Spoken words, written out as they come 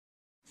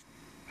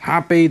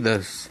Happy the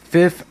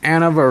 5th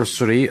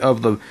anniversary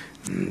of the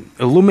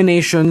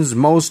Illumination's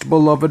most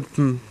beloved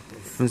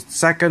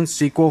second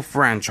sequel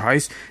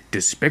franchise,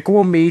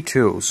 Despicable Me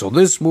 2. So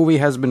this movie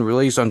has been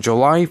released on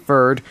July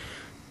 3rd,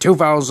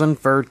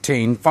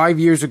 2013, 5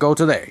 years ago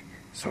today.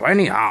 So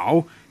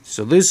anyhow,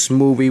 this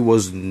movie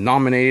was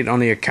nominated on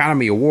the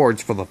Academy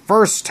Awards for the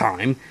first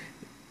time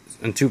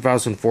in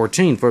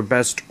 2014 for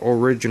Best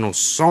Original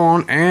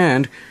Song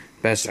and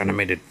Best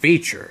Animated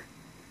Feature.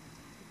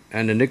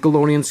 And the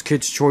Nickelodeon's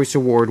Kids' Choice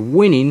Award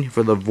winning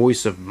for the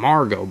voice of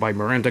Margot by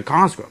Miranda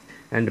Cosgrove.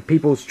 And the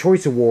People's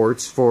Choice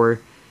Awards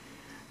for,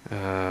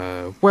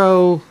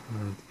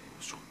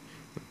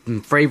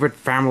 favorite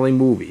family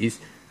movies.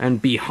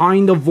 And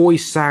Behind the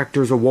Voice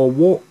Actors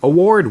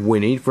Award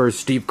winning for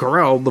Steve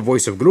Carell, the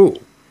voice of Gru.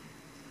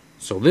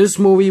 So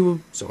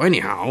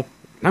anyhow,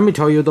 let me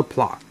tell you the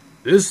plot.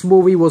 This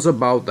movie was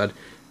about that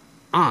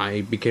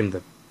I became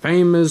the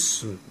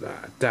famous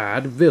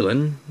dad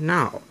villain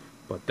now.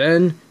 But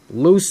then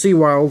Lucy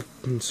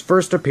Wilde's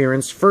first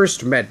appearance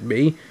first met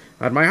me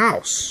at my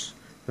house,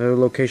 the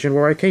location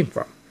where I came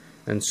from.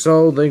 And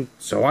so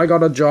I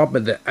got a job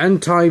at the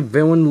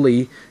anti-villain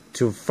League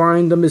to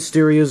find the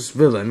mysterious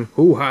villain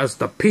who has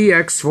the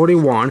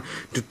PX-41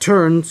 to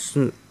turn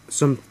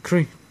some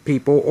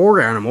people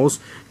or animals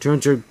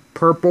into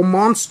purple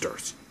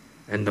monsters.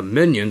 And the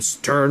minions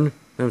turn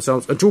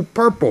themselves into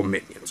purple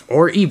minions,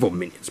 or evil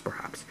minions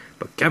perhaps.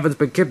 But Kevin's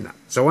been kidnapped.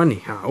 So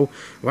anyhow,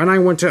 when I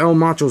went to El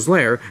Macho's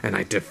lair, and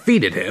I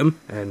defeated him,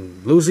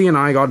 and Lucy and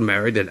I got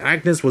married, and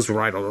Agnes was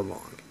right all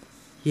along.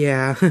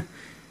 Yeah.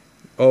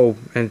 Oh,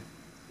 and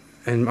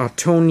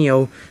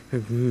Antonio,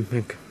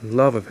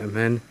 love of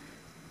him,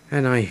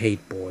 and I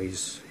hate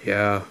boys.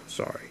 Yeah,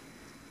 sorry.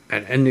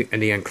 And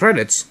the end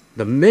credits,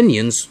 the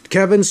Minions,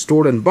 Kevin,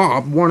 Stuart, and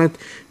Bob wanted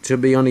to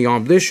be on the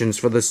auditions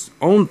for this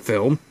own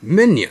film,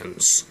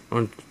 Minions,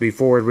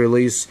 before it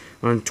released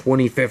in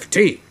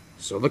 2015.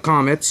 So the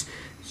comments,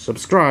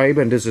 subscribe,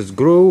 and this is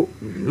Gru,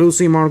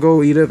 Lucy,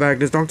 Margot, Edith,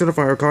 Agnes, Dr. the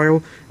Fire,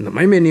 Kyle, and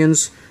my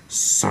Minions,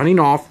 signing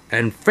off,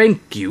 and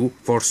thank you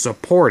for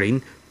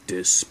supporting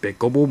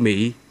Despicable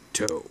Me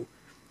 2.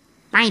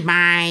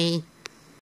 Bye-bye.